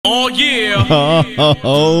Oh, yeah.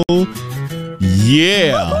 Oh,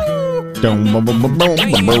 yeah.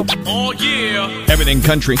 Oh, yeah. Everything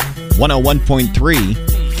Country, 101.3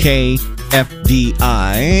 KFDI.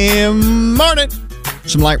 Morning.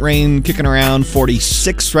 Some light rain kicking around,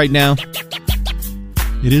 46 right now.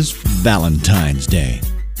 It is Valentine's Day.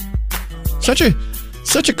 Such a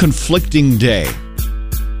conflicting day.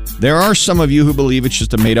 There are some of you who believe it's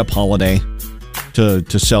just a made-up holiday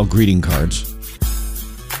to sell greeting cards.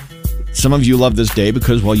 Some of you love this day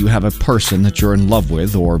because, well, you have a person that you're in love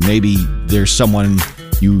with, or maybe there's someone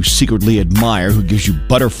you secretly admire who gives you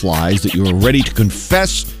butterflies that you're ready to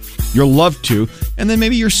confess your love to, and then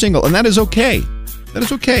maybe you're single, and that is okay. That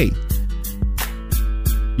is okay.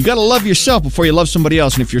 You got to love yourself before you love somebody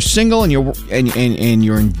else, and if you're single and you're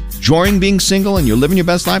enjoying being single and you're living your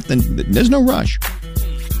best life, then there's no rush.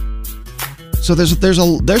 So there's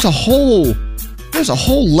a whole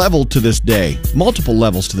level to this day, multiple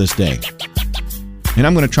levels to this day. And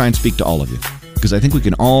I'm going to try and speak to all of you because I think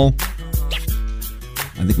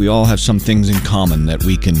we all have some things in common that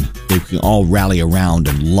we can all rally around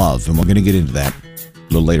and love. And we're going to get into that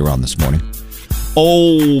a little later on this morning.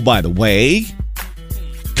 Oh, by the way,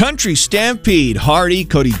 Country Stampede, Hardy,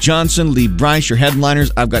 Cody Johnson, Lee Bryce, your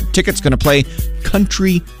headliners. I've got tickets going to play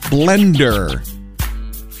Country Blender.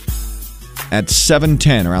 At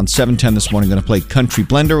 7:10, around 7:10 this morning, going to play Country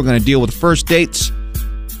Blender. We're going to deal with first dates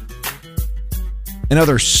and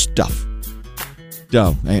other stuff.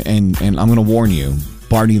 Oh, and I'm going to warn you,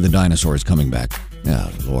 Barney the dinosaur is coming back.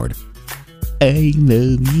 Oh, Lord. I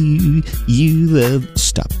love you, you love...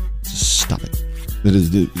 Stop it. That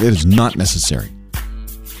is not necessary.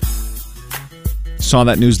 Saw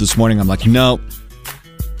that news this morning. I'm like, no,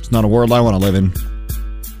 it's not a world I want to live in.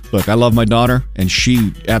 Look, I love my daughter, and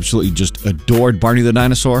she absolutely just adored Barney the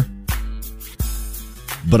dinosaur.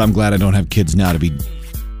 But I'm glad I don't have kids now to be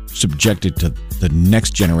subjected to the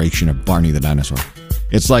next generation of Barney the dinosaur.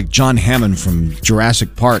 It's like John Hammond from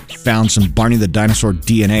Jurassic Park found some Barney the dinosaur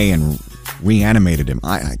DNA and reanimated him.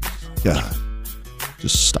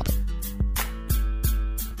 Just stop it.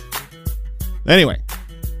 Anyway,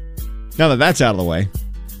 now that that's out of the way,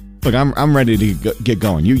 look, I'm ready to get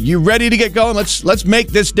going. You ready to get going? Let's make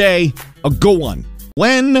this day a good one.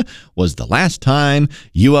 When was the last time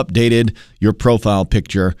you updated your profile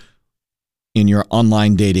picture in your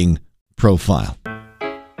online dating profile?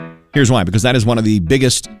 Here's why. Because that is one of the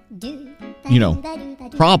biggest,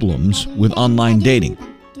 problems with online dating.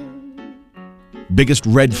 Biggest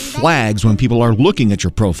red flags when people are looking at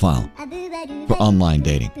your profile for online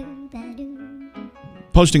dating.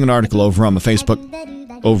 Posting an article over on my Facebook,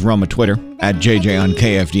 over on my Twitter, at JJ on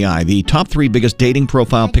KFDI. The top 3 biggest dating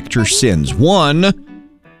profile picture sins. 1,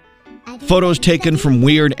 photos taken from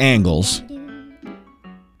weird angles.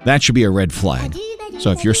 That should be a red flag.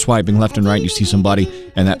 So if you're swiping left and right, you see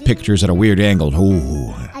somebody, and that picture's at a weird angle.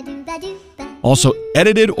 Ooh. Also,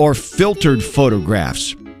 edited or filtered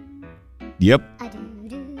photographs. Yep.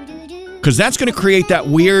 Because that's going to create that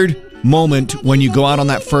weird moment when you go out on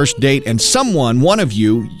that first date and one of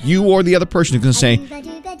you or the other person is going to say,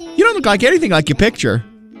 you don't look like anything like your picture.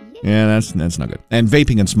 Yeah, that's not good. And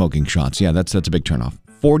vaping and smoking shots. Yeah, that's a big turnoff.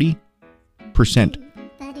 40%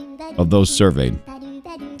 of those surveyed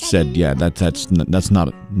said, yeah, that's not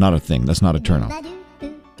a thing. That's not a turnoff.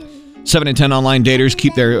 7 in 10 online daters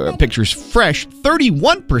keep their pictures fresh.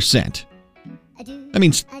 31%. That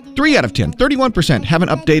means 3 out of 10, 31% haven't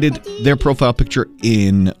updated their profile picture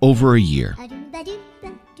in over a year.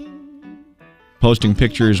 Posting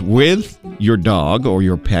pictures with your dog or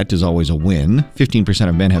your pet is always a win. 15%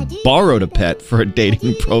 of men have borrowed a pet for a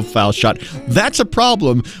dating profile shot. That's a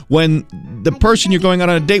problem when the person you're going out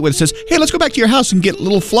on a date with says, hey, let's go back to your house and get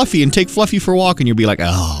little Fluffy and take Fluffy for a walk. And you'll be like,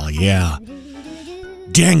 oh, yeah.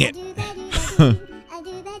 Dang it.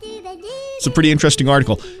 It's a pretty interesting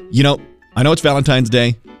article. I know it's Valentine's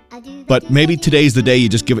Day, but maybe today's the day you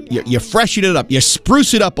just give it, you freshen it up, you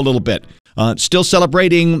spruce it up a little bit. Still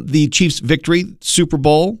celebrating the Chiefs' victory, Super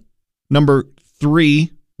Bowl number 3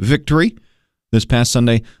 victory this past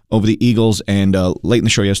Sunday over the Eagles. And late in the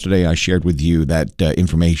show yesterday, I shared with you that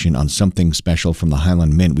information on something special from the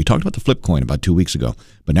Highland Mint. We talked about the flip coin about 2 weeks ago,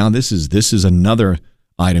 but now this is another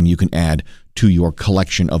item you can add to your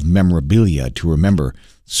collection of memorabilia to remember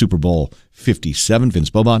Super Bowl 57. Vince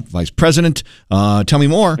Bobot, Vice President. Tell me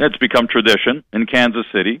more. It's become tradition in Kansas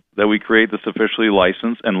City that we create this officially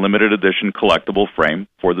licensed and limited edition collectible frame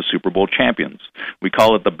for the Super Bowl champions. We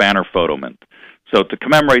call it the Banner Photo Mint. So to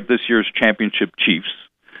commemorate this year's championship Chiefs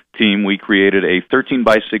team, we created a 13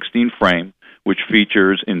 by 16 frame, which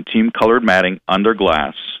features in team-colored matting under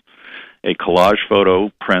glass a collage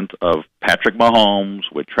photo print of Patrick Mahomes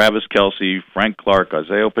with Travis Kelce, Frank Clark,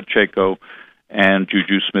 Isaiah Pacheco, and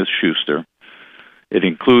Juju Smith-Schuster. It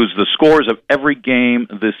includes the scores of every game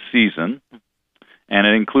this season, and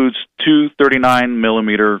it includes two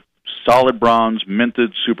 39mm solid bronze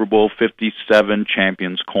minted Super Bowl 57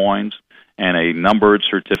 Champions coins and a numbered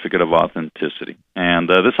certificate of authenticity. And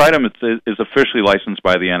this item is officially licensed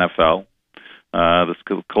by the NFL. This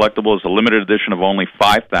collectible is a limited edition of only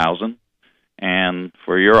 5,000, and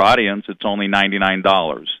for your audience, it's only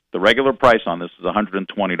 $99. The regular price on this is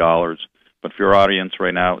 $120, but for your audience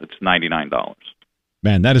right now, it's $99.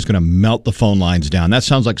 Man, that is going to melt the phone lines down. That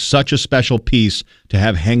sounds like such a special piece to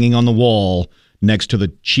have hanging on the wall next to the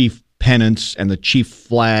chief pennants and the chief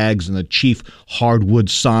flags and the chief hardwood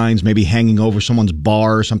signs, maybe hanging over someone's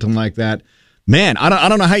bar or something like that. Man, I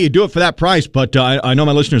don't know how you do it for that price, but I know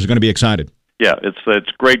my listeners are going to be excited. Yeah, it's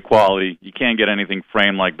great quality. You can't get anything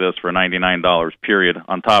framed like this for $99, period.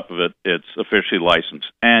 On top of it, it's officially licensed,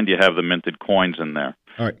 and you have the minted coins in there.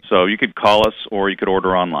 All right. So you could call us or you could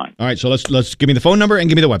order online. All right, so let's give me the phone number and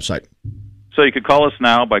give me the website. So you could call us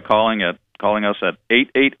now by calling us at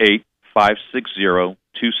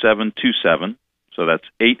 888-560-2727. So that's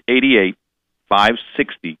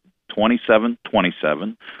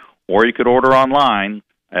 888-560-2727. Or you could order online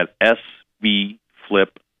at svflip.com.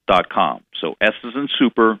 So S is in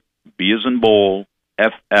super, B is in bowl,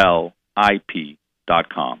 FLIP.com.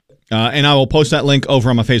 And I will post that link over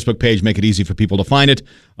on my Facebook page, make it easy for people to find it.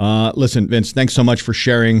 Listen, Vince, thanks so much for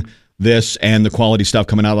sharing this and the quality stuff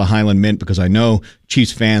coming out of the Highland Mint, because I know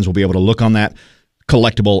Chiefs fans will be able to look on that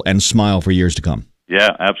collectible and smile for years to come. Yeah,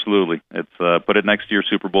 absolutely. It's put it next to your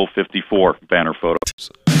Super Bowl 54 banner photo.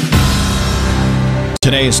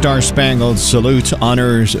 Today's Star Spangled Salute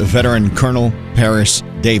honors veteran Colonel Paris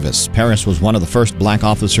Davis. Paris was one of the first black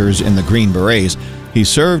officers in the Green Berets. He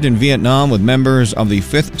served in Vietnam with members of the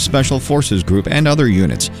 5th Special Forces Group and other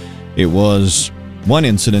units. It was one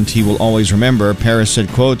incident he will always remember. Paris said,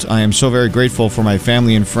 quote, "I am so very grateful for my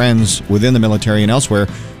family and friends within the military and elsewhere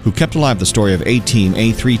who kept alive the story of A-Team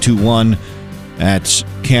A321 at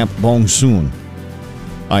Camp Bong Soon.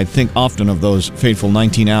 I think often of those fateful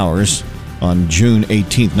 19 hours on June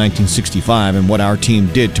 18, 1965, and what our team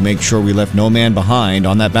did to make sure we left no man behind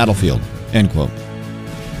on that battlefield." End quote.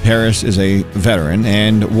 Paris is a veteran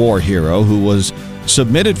and war hero who was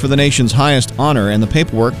submitted for the nation's highest honor, and the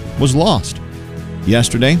paperwork was lost.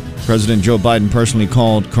 Yesterday, President Joe Biden personally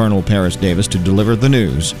called Colonel Paris Davis to deliver the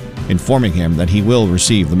news, informing him that he will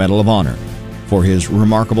receive the Medal of Honor for his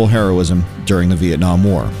remarkable heroism during the Vietnam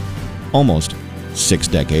War, almost 6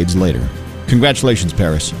 decades later. Congratulations,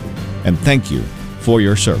 Paris, and thank you for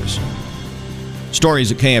your service.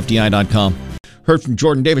 Stories at KFDI.com. Heard from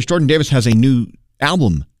Jordan Davis. Jordan Davis has a new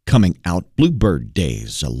album coming out, Bluebird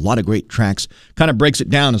Days. A lot of great tracks. Kind of breaks it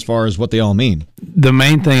down as far as what they all mean. The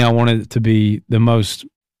main thing, I wanted it to be the most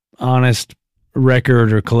honest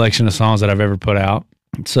record or collection of songs that I've ever put out.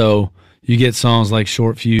 So you get songs like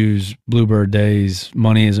Short Fuse, Bluebird Days,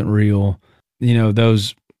 Money Isn't Real, you know,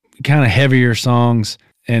 those kind of heavier songs.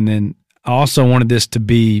 And then I also wanted this to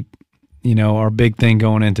be, you know, our big thing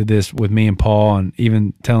going into this with me and Paul, and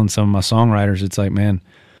even telling some of my songwriters, it's like, man,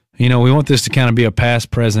 you know, we want this to kind of be a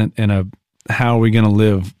past, present, and a how are we going to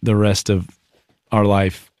live the rest of our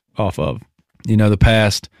life off of. You know, the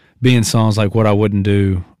past being songs like What I Wouldn't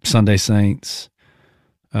Do, Sunday Saints,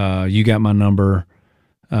 You Got My Number,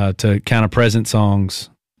 to kind of present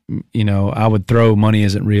songs. You know, I would throw Money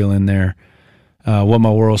Isn't Real in there, What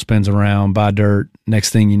My World Spins Around, Buy Dirt,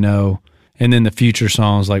 Next Thing You Know, and then the future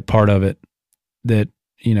songs like Part of It that,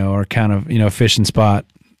 you know, are kind of, you know, Fishing Spot,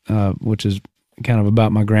 which is kind of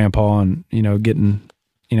about my grandpa and, you know, getting,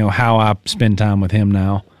 you know, how I spend time with him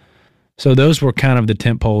now. So those were kind of the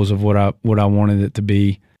tent poles of what I wanted it to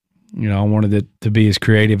be. You know, I wanted it to be as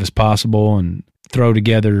creative as possible and throw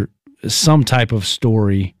together some type of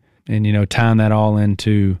story and, you know, tying that all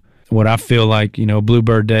into what I feel like, you know,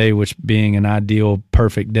 Bluebird Day, which being an ideal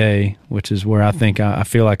perfect day, which is where I think I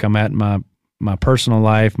feel like I'm at in my personal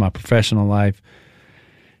life, my professional life.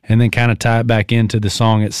 And then kind of tie it back into the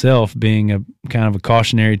song itself being a kind of a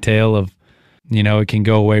cautionary tale of, you know, it can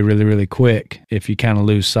go away really, really quick if you kind of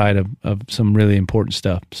lose sight of some really important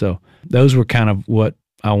stuff. So those were kind of what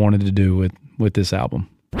I wanted to do with this album.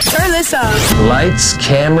 Turn this up. Lights,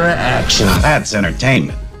 camera, action. Now that's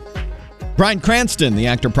entertainment. Bryan Cranston, the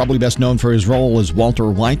actor probably best known for his role as Walter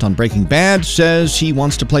White on Breaking Bad, says he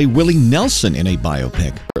wants to play Willie Nelson in a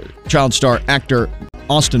biopic. Child star actor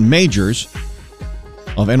Austin Majors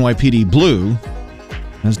of NYPD Blue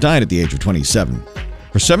has died at the age of 27.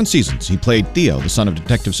 For 7 seasons, he played Theo, the son of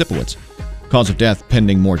Detective Sipowicz. Cause of death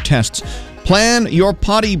pending more tests. Plan your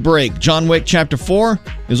potty break. John Wick Chapter 4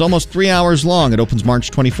 is almost 3 hours long. It opens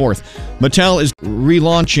March 24th. Mattel is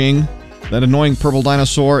relaunching that annoying purple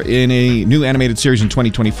dinosaur in a new animated series in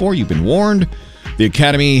 2024. You've been warned. The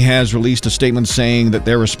Academy has released a statement saying that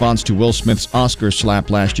their response to Will Smith's Oscar slap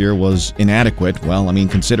last year was inadequate. Well, I mean,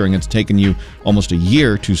 considering it's taken you almost a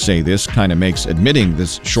year to say this, kind of makes admitting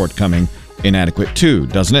this shortcoming inadequate too,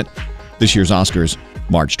 doesn't it? This year's Oscars,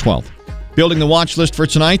 March 12th. Building the watch list for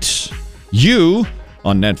tonight, You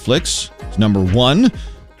on Netflix is number 1.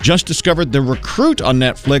 Just discovered The Recruit on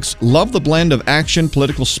Netflix. Love the blend of action,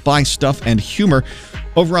 political spy stuff, and humor.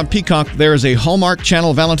 Over on Peacock, there is a Hallmark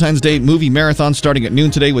Channel Valentine's Day movie marathon starting at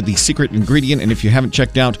noon today with The Secret Ingredient. And if you haven't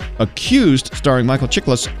checked out Accused, starring Michael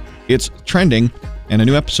Chiklis, it's trending. And a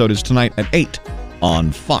new episode is tonight at 8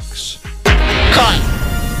 on Fox. Cut.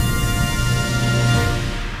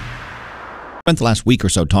 Spent the last week or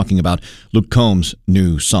so talking about Luke Combs'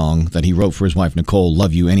 new song that he wrote for his wife Nicole,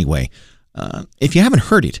 Love You Anyway. If you haven't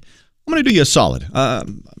heard it, I'm going to do you a solid. I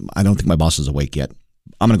don't think my boss is awake yet.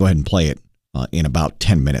 I'm going to go ahead and play it in about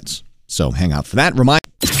 10 minutes. So hang out for that.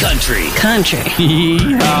 Country.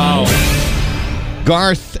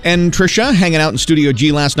 Garth and Trisha hanging out in Studio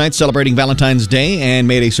G last night celebrating Valentine's Day and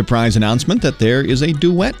made a surprise announcement that there is a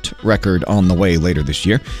duet record on the way later this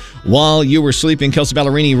year. While you were sleeping, Kelsey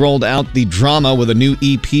Ballerini rolled out the drama with a new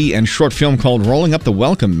EP and short film called Rolling Up the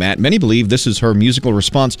Welcome Mat. Many believe this is her musical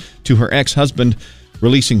response to her ex-husband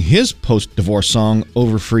releasing his post-divorce song,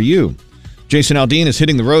 Over For You. Jason Aldean is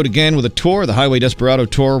hitting the road again with a tour. The Highway Desperado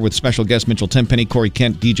Tour with special guests Mitchell Tenpenny, Corey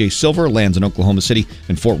Kent, DJ Silver lands in Oklahoma City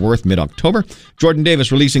and Fort Worth mid-October. Jordan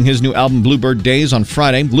Davis releasing his new album Bluebird Days on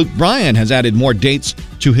Friday. Luke Bryan has added more dates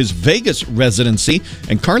to his Vegas residency.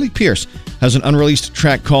 And Carly Pearce has an unreleased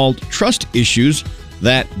track called Trust Issues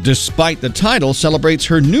that, despite the title, celebrates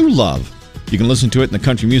her new love. You can listen to it in the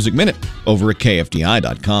Country Music Minute over at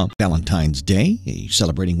KFDI.com. Valentine's Day,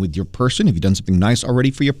 celebrating with your person. Have you done something nice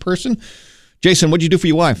already for your person? Jason, what'd you do for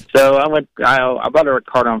your wife? So I bought her a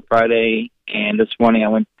card on Friday, and this morning I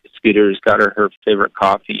went to Scooters, got her favorite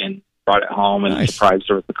coffee, and brought it home and surprised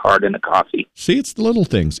her with the card and the coffee. See, it's the little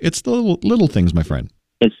things. It's the little things, my friend.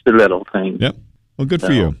 It's the little things. Yep. Well, good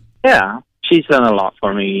for you. Yeah. She's done a lot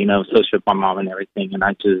for me, especially with my mom and everything, and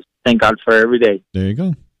I just thank God for her every day. There you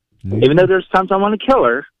go. Even though there's times I want to kill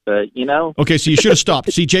her, but, Okay, so you should have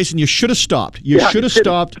stopped. See, Jason, you should have stopped. You should have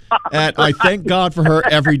stopped at I thank God for her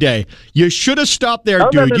every day. You should have stopped there,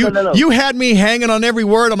 dude. No. You had me hanging on every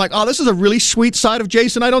word. I'm like, oh, this is a really sweet side of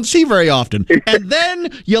Jason I don't see very often. And then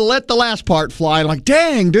you let the last part fly. I'm like,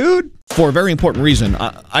 dang, dude. For a very important reason,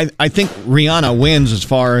 I think Rihanna wins as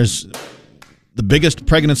far as the biggest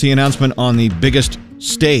pregnancy announcement on the biggest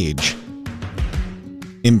stage.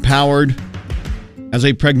 Empowered as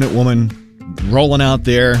a pregnant woman, rolling out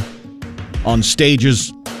there on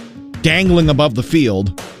stages, dangling above the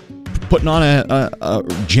field, putting on a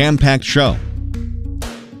jam-packed show.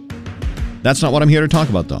 That's not what I'm here to talk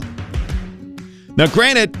about, though. Now,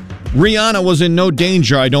 granted, Rihanna was in no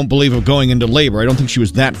danger, I don't believe, of going into labor. I don't think she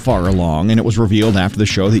was that far along, and it was revealed after the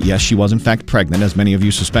show that, yes, she was in fact pregnant, as many of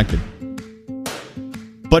you suspected.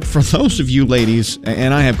 But for those of you ladies,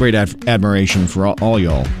 and I have great admiration for all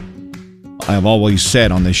y'all, I have always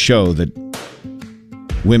said on this show that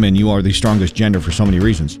women, you are the strongest gender for so many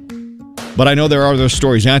reasons. But I know there are those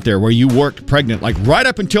stories out there where you worked pregnant, like right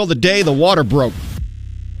up until the day the water broke,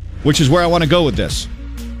 which is where I want to go with this.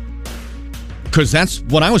 Because that's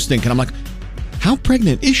what I was thinking. I'm like, how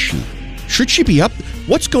pregnant is she? Should she be up?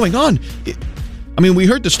 What's going on? We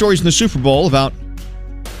heard the stories in the Super Bowl about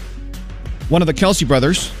one of the Kelsey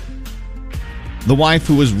brothers, the wife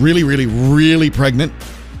who was really, really, really pregnant,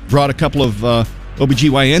 brought a couple of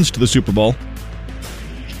OBGYNs to the Super Bowl,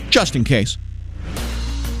 just in case.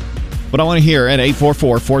 But I want to hear at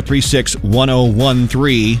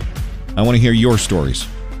 844-436-1013, I want to hear your stories.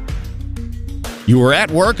 You were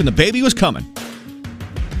at work and the baby was coming.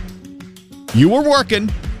 You were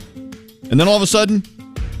working, and then all of a sudden,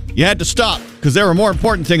 you had to stop because there were more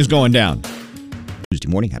important things going down. Tuesday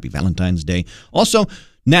morning, happy Valentine's Day. Also,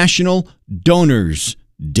 National Donors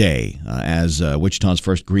Day. As Wichita's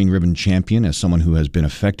first Green Ribbon champion, as someone who has been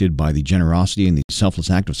affected by the generosity and the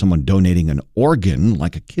selfless act of someone donating an organ,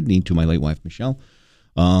 like a kidney, to my late wife, Michelle,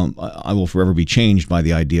 I will forever be changed by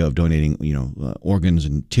the idea of donating, organs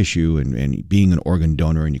and tissue and being an organ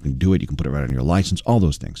donor. And you can do it. You can put it right on your license, all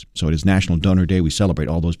those things. So it is National Donor Day. We celebrate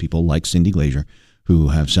all those people like Cindy Glazier who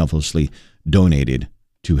have selflessly donated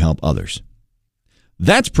to help others.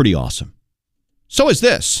 That's pretty awesome. So is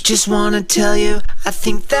this. Just want to tell you, I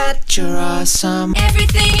think that you're awesome.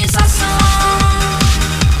 Everything is awesome.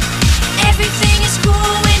 Everything is cool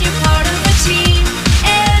when you're part of a team.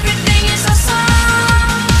 Everything is awesome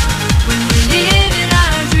when we live in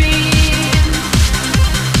our dream.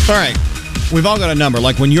 All right. We've all got a number.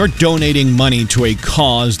 Like when you're donating money to a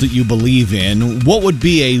cause that you believe in, what would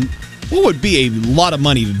be a lot of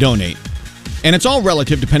money to donate? And it's all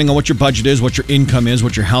relative depending on what your budget is, what your income is,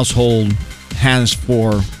 what your household has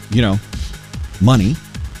for, money.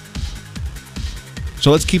 So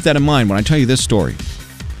let's keep that in mind when I tell you this story.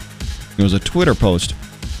 It was a Twitter post,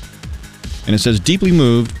 and it says, deeply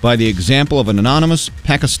moved by the example of an anonymous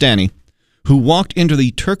Pakistani who walked into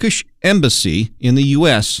the Turkish embassy in the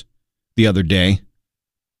U.S. the other day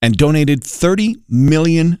and donated $30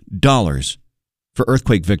 million for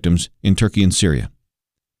earthquake victims in Turkey and Syria.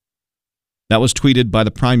 That was tweeted by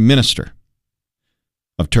the Prime Minister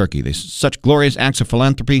of Turkey. They such glorious acts of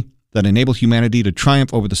philanthropy that enable humanity to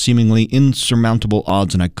triumph over the seemingly insurmountable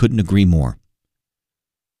odds, and I couldn't agree more.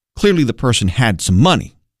 Clearly the person had some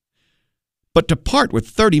money. But to part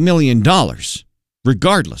with $30 million,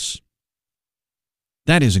 regardless,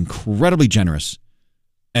 that is incredibly generous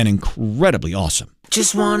and incredibly awesome.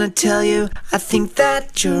 Just want to tell you, I think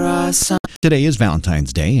that you're awesome. Today is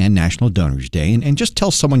Valentine's Day and National Donors Day, and just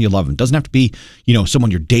tell someone you love them. It doesn't have to be,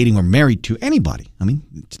 someone you're dating or married to, anybody. I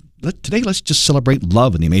mean, today let's just celebrate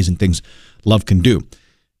love and the amazing things love can do.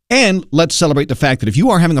 And let's celebrate the fact that if you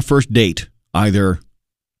are having a first date, either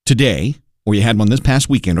today, or you had one this past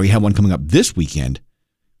weekend, or you have one coming up this weekend,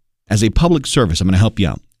 as a public service, I'm going to help you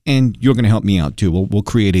out. And you're going to help me out too. We'll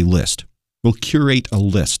create a list. We'll curate a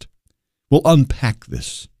list. We'll unpack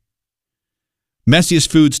this. Messiest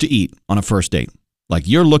foods to eat on a first date. Like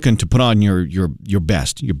you're looking to put on your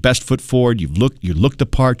best foot forward. You look the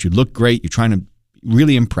part. You look great. You're trying to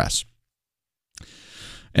really impress.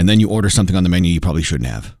 And then you order something on the menu you probably shouldn't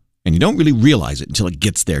have. And you don't really realize it until it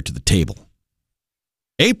gets there to the table.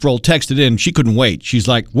 April texted in. She couldn't wait. She's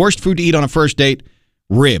like, worst food to eat on a first date?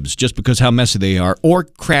 Ribs, just because how messy they are. Or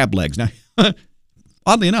crab legs. Now,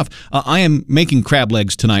 oddly enough, I am making crab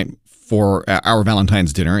legs tonight for our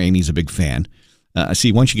Valentine's dinner. Amy's a big fan.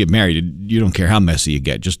 See, once you get married, you don't care how messy you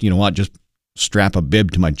get. Just, just strap a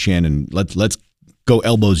bib to my chin and let's go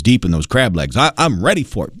elbows deep in those crab legs. I'm ready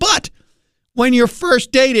for it. But when you're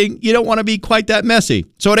first dating, you don't want to be quite that messy.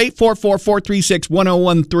 So at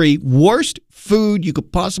 844-436-1013, worst food you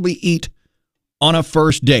could possibly eat on a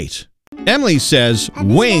first date. Emily says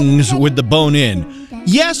wings with the bone in.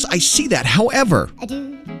 Yes, I see that. However,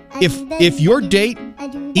 if your date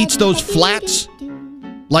eats those flats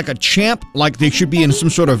like a champ, like they should be in some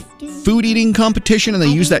sort of food eating competition, and they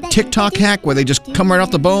use that TikTok hack where they just come right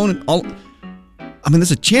off the bone and all. I mean,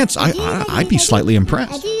 there's a chance I'd be slightly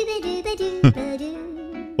impressed.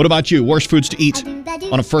 What about you? Worst foods to eat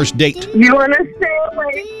on a first date? You want to stay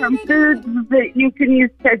away from foods that you can use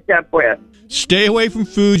ketchup with. Stay away from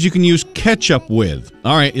foods you can use ketchup with.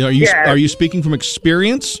 All right. Are you speaking from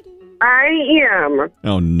experience? I am.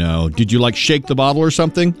 Oh, no. Did you, shake the bottle or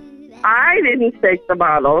something? I didn't shake the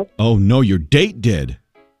bottle. Oh, no. Your date did?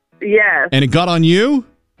 Yes. And it got on you?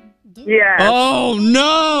 Yes. Oh,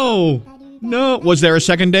 no. No. Was there a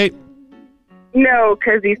second date? No,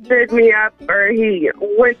 because he stood me up or he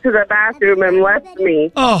went to the bathroom and left me.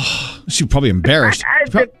 Oh, she's probably embarrassed.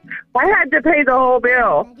 I had to pay the whole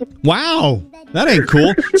bill. Wow. That ain't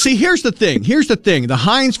cool. See, here's the thing. The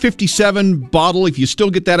Heinz 57 bottle, if you still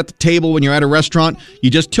get that at the table when you're at a restaurant, you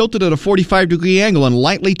just tilt it at a 45-degree angle and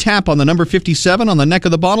lightly tap on the number 57 on the neck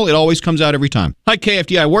of the bottle. It always comes out every time. Hi,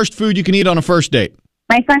 KFDI. Worst food you can eat on a first date?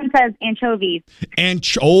 My son says anchovies.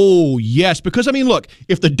 Oh, yes. Because, look,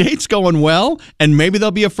 if the date's going well and maybe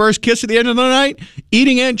there'll be a first kiss at the end of the night,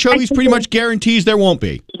 eating anchovies pretty much guarantees there won't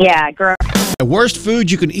be. Yeah, gross. Worst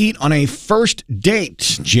food you can eat on a first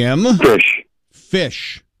date, Jim?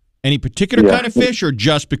 Fish. Any particular kind of fish or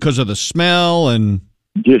just because of the smell and...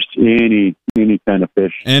 Just any kind of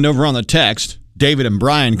fish. And over on the text, David and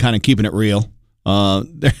Brian kind of keeping it real.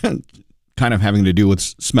 They're kind of having to do with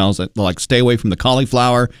smells that stay away from the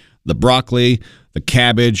cauliflower, the broccoli, the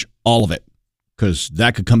cabbage, all of it, because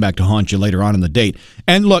that could come back to haunt you later on in the date.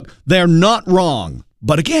 And look, they're not wrong.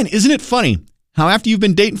 But again, isn't it funny how after you've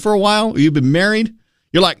been dating for a while or you've been married,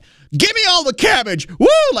 you're like, give me all the cabbage. Woo!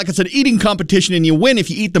 Like it's an eating competition and you win if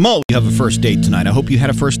you eat the most. You have a first date tonight. I hope you had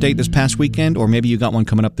a first date this past weekend, or maybe you got one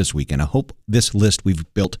coming up this weekend. I hope this list we've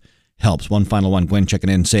built helps. One final one, Gwen checking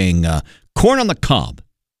in saying, corn on the cob.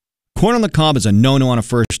 Corn on the cob is a no-no on a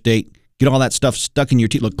first date. Get all that stuff stuck in your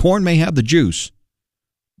teeth. Look, corn may have the juice,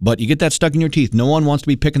 but you get that stuck in your teeth. No one wants to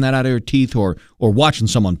be picking that out of their teeth or watching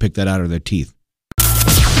someone pick that out of their teeth.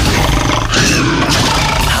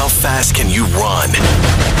 How fast can you run?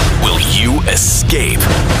 Will you escape?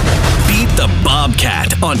 Beat the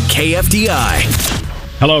Bobcat on KFDI.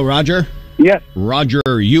 Hello, Roger. Yes. Roger,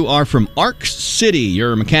 you are from Arc City.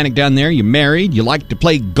 You're a mechanic down there. You're married. You like to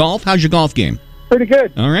play golf. How's your golf game? Pretty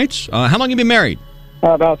good. All right. How long have you been married?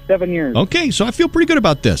 About 7 years. Okay, so I feel pretty good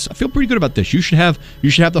about this. You should have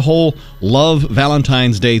the whole love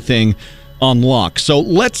Valentine's Day thing on lock. So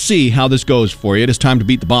let's see how this goes for you. It is time to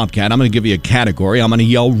beat the Bobcat. I'm going to give you a category. I'm going to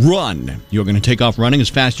yell run. You're going to take off running as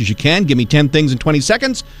fast as you can. Give me 10 things in 20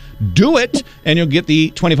 seconds. Do it, and you'll get the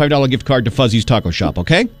 $25 gift card to Fuzzy's Taco Shop,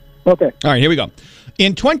 okay? Okay. All right, here we go.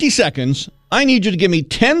 In 20 seconds, I need you to give me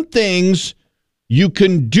 10 things you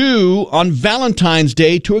can do on Valentine's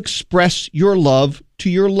Day to express your love to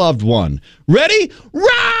your loved one. Ready?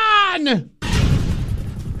 Run!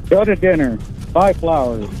 Go to dinner. Buy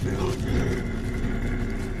flowers.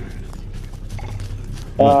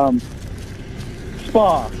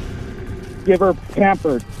 Spa. Give her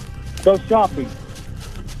pampered. Go shopping.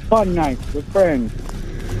 Fun nights with friends.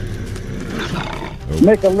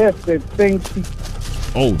 Make a list of things she...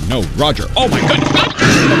 Oh, no, Roger. Oh, my goodness.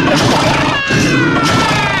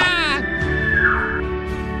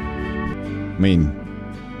 I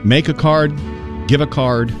mean, make a card, give a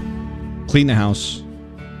card, clean the house,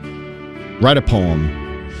 write a poem.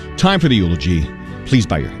 Time for the eulogy. Please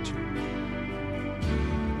bow your heads.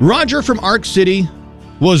 Roger from Arc City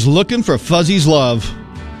was looking for Fuzzy's love.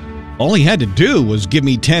 All he had to do was give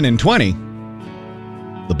me 10 and 20.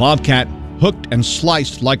 The Bobcat hooked and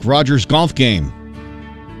sliced like Roger's golf game,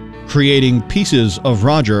 creating pieces of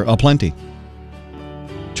Roger aplenty.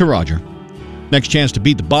 To Roger. Next chance to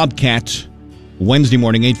beat the Bobcat, Wednesday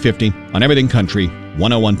morning, 8:50 on Everything Country,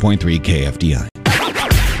 101.3 KFDI.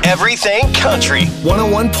 Everything Country,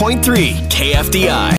 101.3 KFDI.